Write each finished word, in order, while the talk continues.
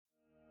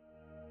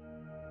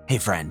Hey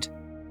friend,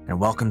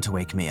 and welcome to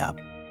Wake Me Up.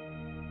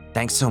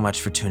 Thanks so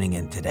much for tuning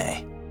in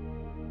today.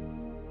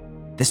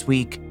 This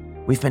week,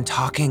 we've been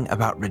talking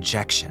about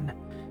rejection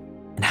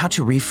and how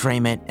to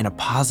reframe it in a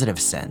positive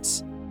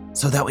sense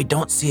so that we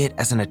don't see it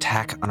as an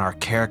attack on our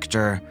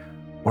character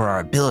or our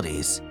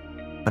abilities,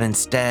 but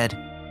instead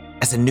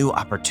as a new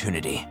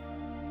opportunity.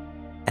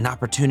 An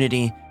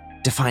opportunity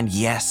to find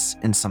yes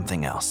in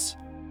something else.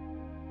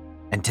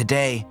 And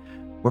today,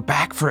 we're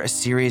back for a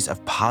series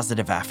of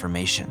positive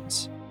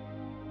affirmations.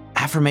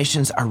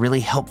 Affirmations are really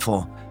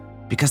helpful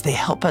because they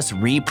help us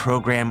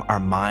reprogram our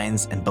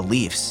minds and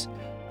beliefs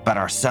about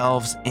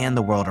ourselves and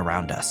the world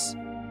around us.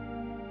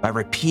 By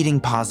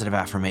repeating positive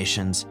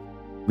affirmations,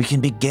 we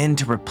can begin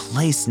to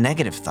replace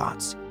negative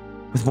thoughts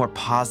with more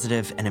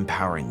positive and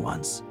empowering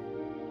ones.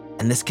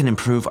 And this can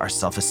improve our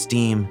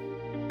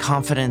self-esteem,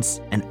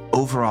 confidence, and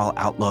overall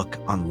outlook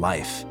on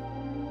life.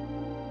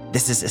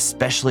 This is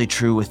especially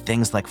true with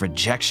things like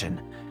rejection,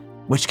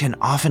 which can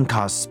often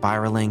cause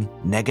spiraling,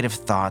 negative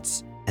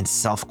thoughts, and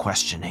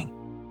self-questioning.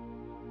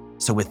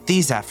 So with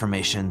these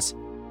affirmations,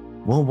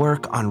 we'll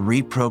work on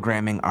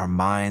reprogramming our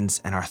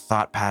minds and our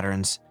thought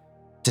patterns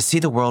to see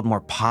the world more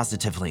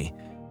positively,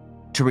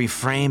 to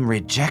reframe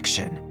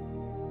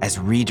rejection as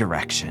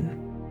redirection.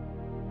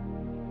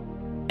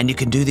 And you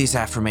can do these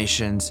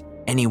affirmations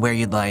anywhere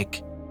you'd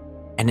like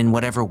and in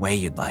whatever way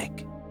you'd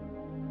like.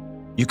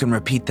 You can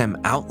repeat them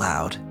out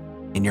loud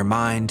in your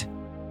mind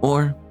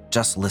or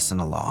just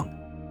listen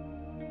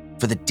along.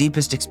 For the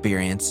deepest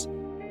experience,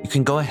 you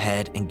can go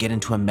ahead and get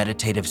into a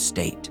meditative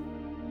state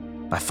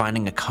by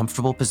finding a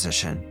comfortable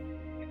position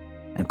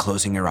and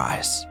closing your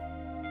eyes.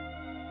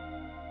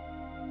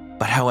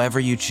 But however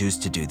you choose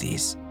to do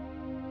these,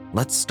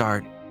 let's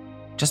start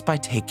just by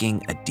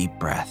taking a deep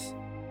breath.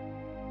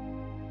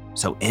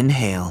 So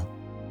inhale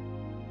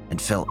and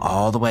fill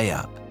all the way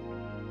up.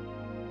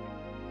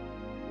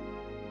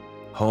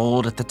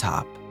 Hold at the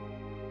top.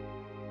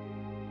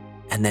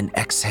 And then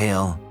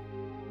exhale,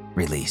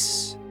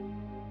 release.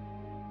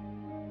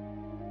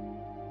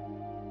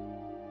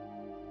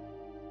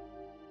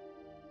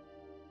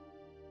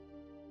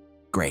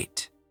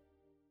 Great.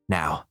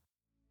 Now,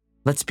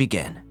 let's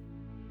begin.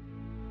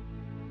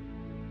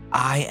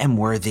 I am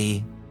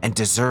worthy and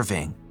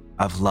deserving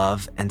of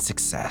love and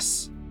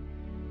success.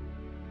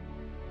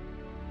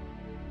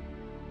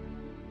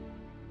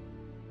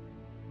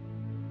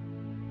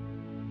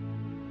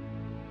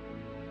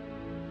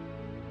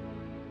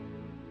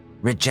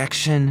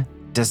 Rejection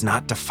does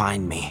not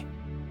define me.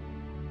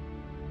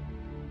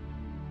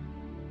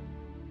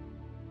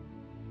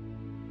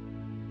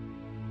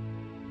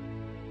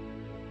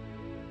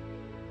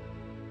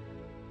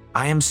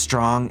 I am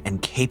strong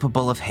and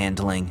capable of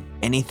handling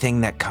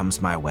anything that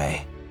comes my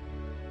way.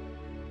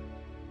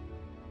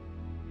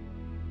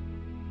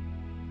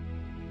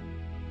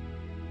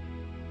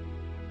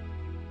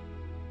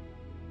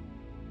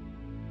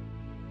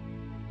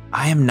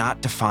 I am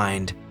not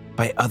defined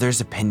by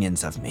others'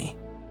 opinions of me.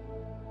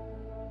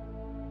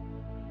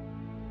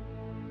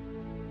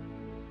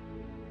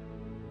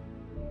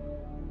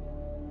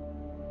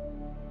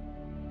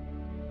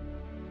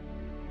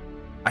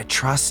 I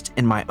trust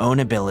in my own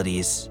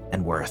abilities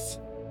and worth.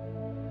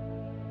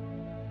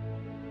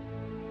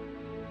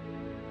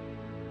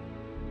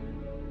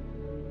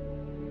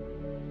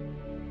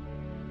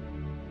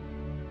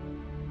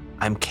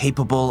 I'm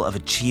capable of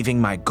achieving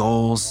my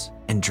goals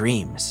and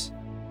dreams.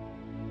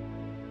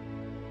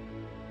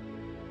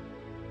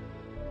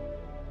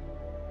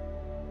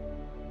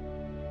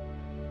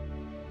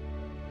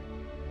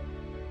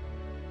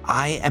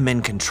 I am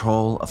in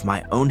control of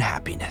my own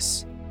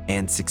happiness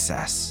and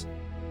success.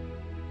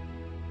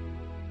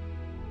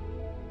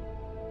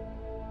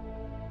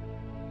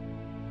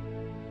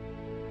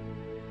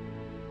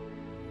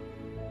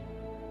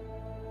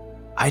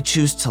 I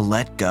choose to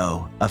let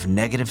go of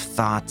negative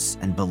thoughts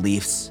and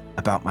beliefs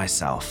about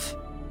myself.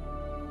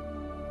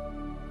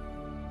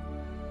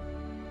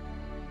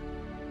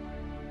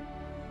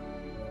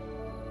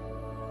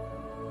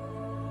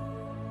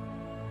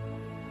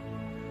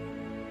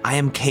 I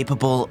am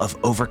capable of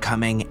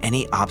overcoming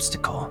any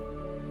obstacle.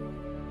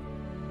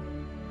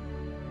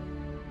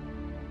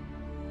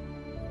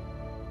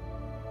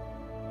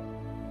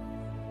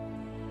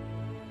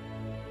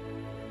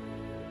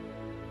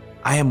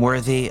 I am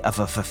worthy of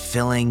a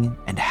fulfilling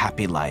and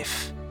happy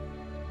life.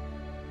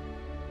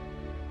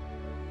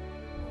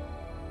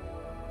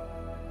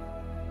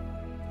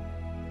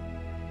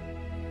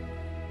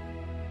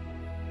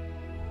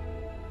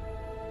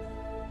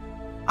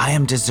 I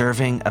am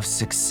deserving of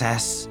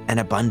success and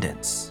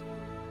abundance.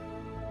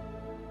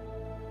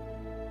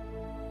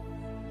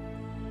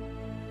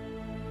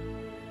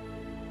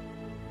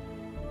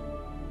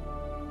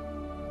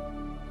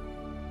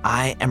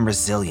 I am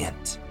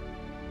resilient.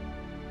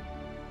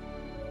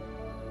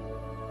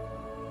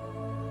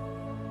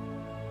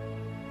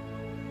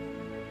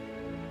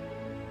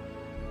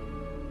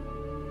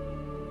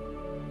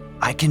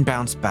 I can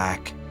bounce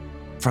back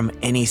from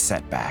any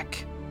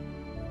setback.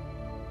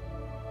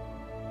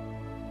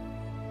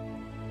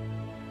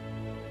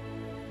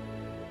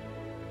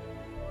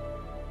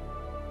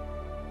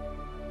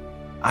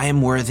 I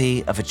am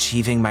worthy of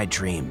achieving my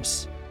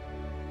dreams.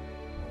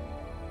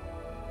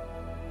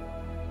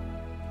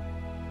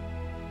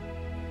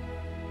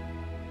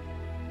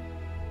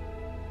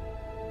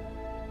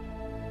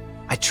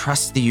 I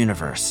trust the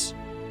universe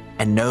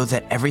and know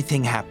that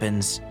everything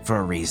happens for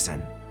a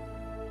reason.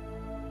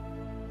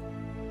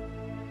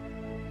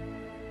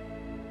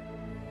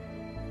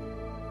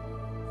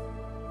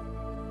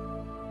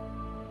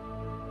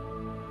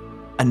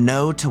 A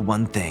no to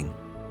one thing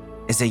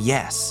is a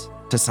yes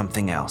to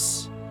something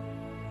else.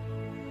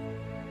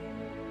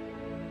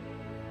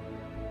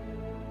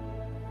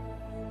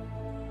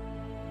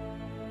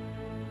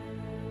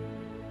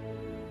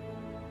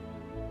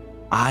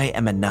 I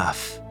am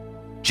enough,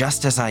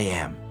 just as I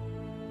am.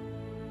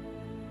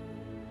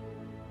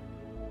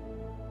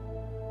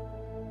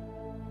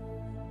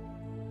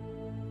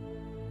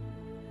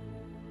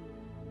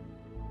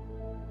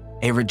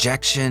 A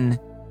rejection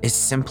is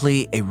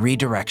simply a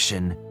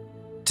redirection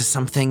to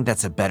something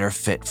that's a better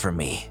fit for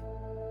me.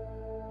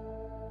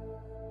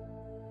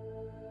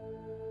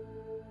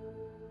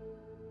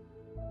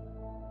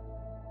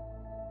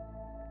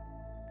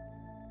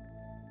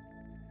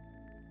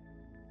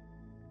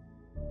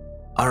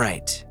 All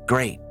right,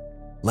 great.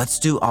 Let's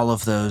do all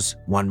of those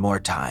one more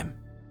time.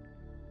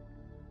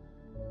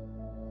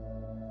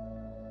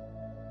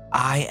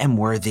 I am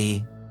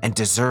worthy and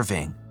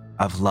deserving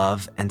of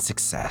love and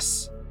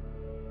success.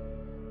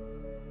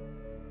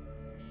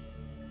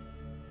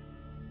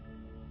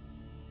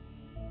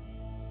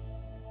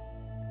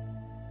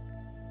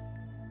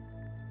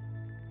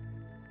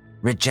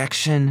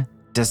 Rejection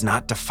does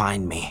not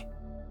define me.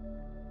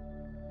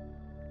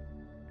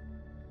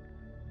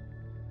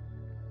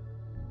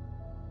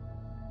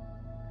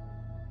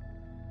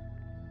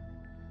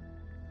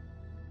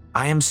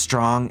 I am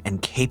strong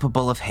and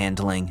capable of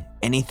handling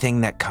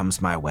anything that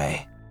comes my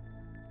way.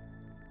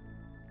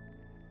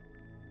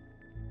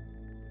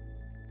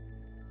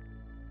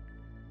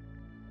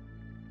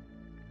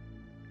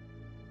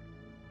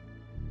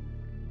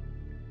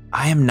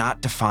 I am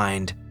not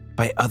defined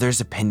by others'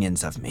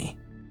 opinions of me.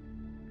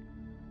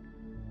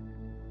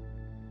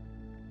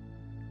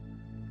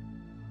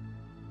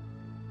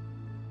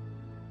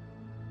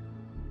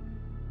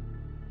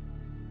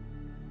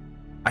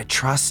 I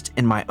trust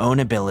in my own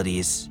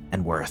abilities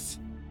and worth.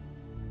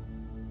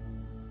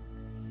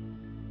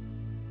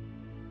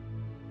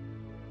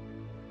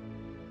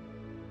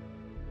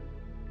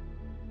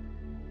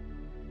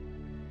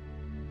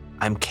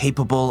 I'm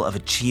capable of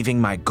achieving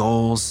my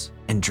goals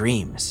and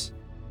dreams.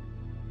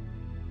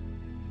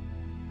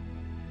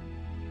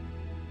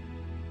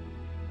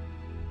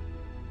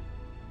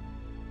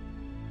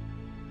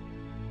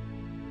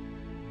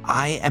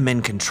 I am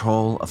in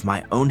control of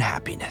my own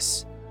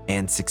happiness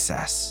and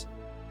success.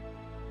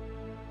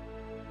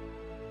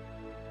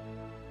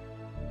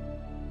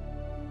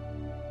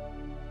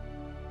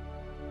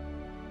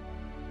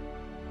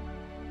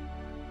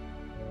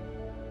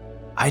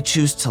 I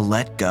choose to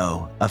let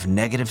go of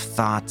negative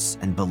thoughts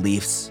and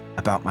beliefs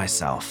about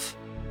myself.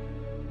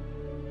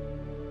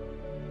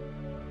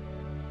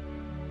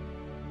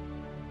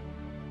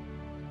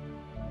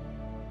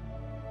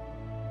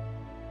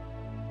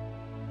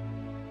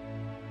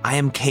 I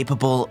am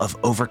capable of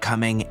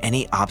overcoming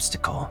any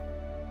obstacle.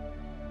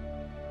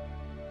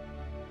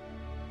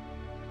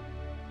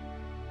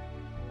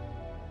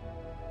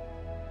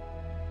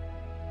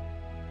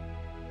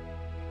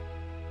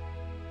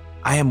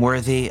 I am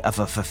worthy of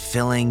a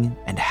fulfilling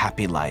and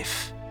happy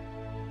life.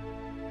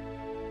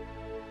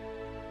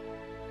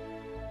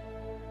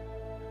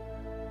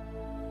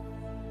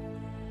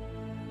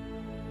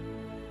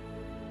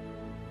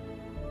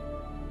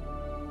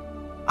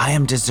 I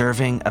am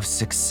deserving of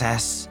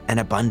success and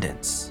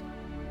abundance.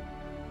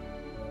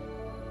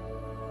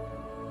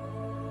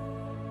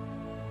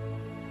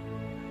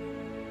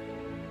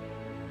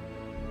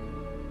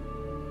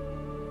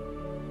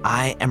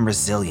 I am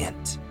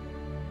resilient.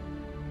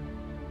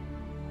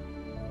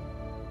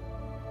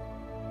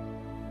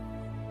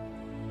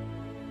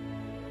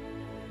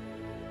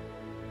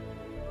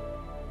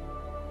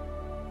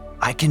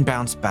 I can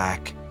bounce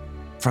back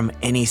from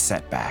any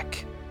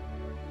setback.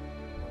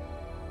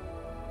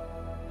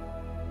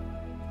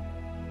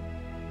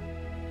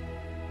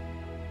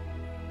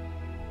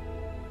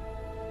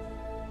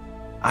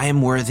 I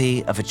am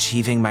worthy of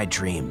achieving my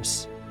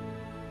dreams.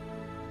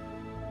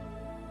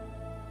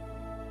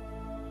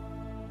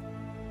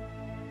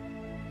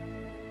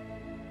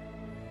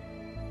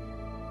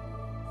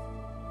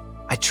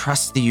 I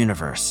trust the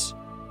universe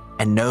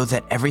and know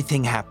that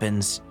everything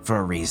happens for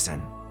a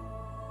reason.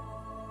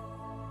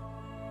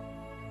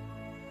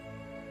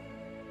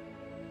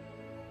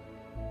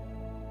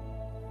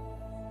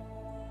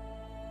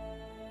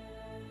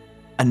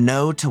 A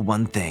no to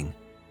one thing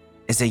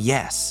is a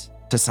yes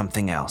to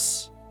something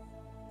else.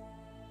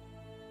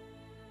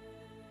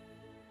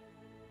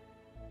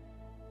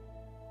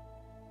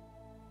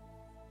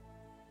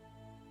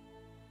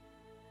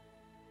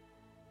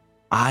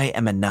 I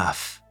am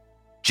enough,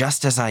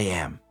 just as I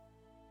am.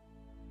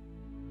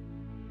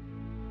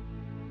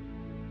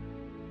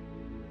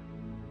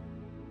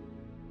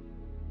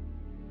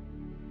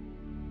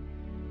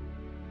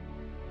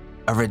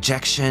 A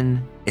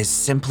rejection is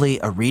simply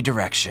a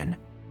redirection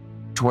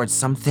towards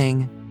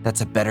something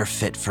that's a better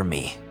fit for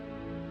me.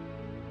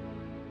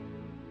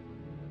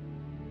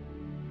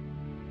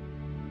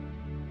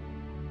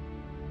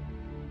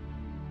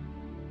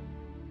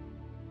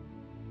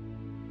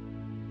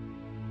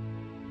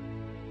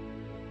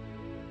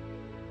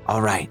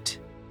 All right,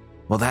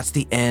 well, that's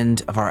the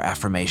end of our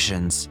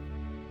affirmations.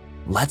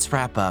 Let's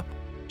wrap up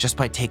just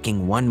by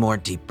taking one more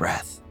deep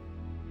breath.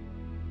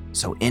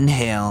 So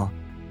inhale,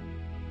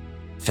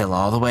 fill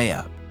all the way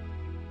up.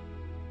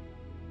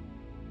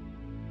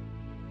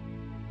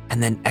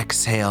 And then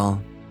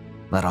exhale,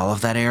 let all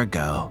of that air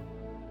go.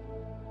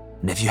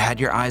 And if you had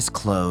your eyes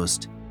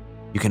closed,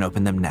 you can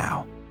open them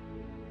now.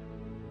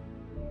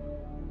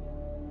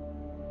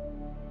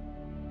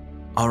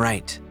 All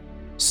right,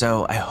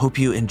 so I hope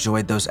you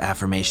enjoyed those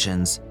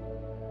affirmations.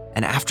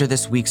 And after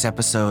this week's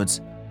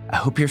episodes, I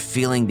hope you're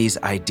feeling these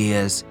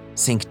ideas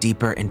sink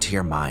deeper into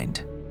your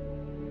mind.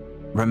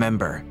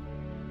 Remember,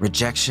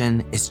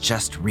 rejection is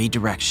just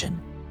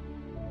redirection.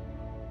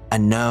 A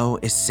no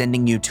is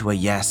sending you to a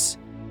yes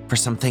for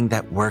something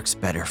that works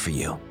better for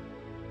you.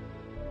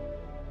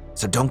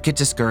 So don't get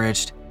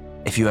discouraged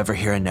if you ever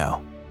hear a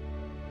no.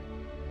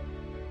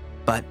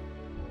 But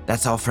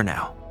that's all for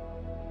now.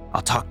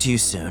 I'll talk to you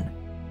soon.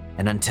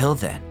 And until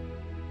then,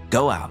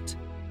 go out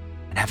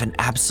and have an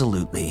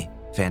absolutely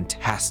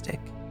fantastic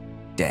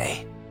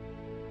day.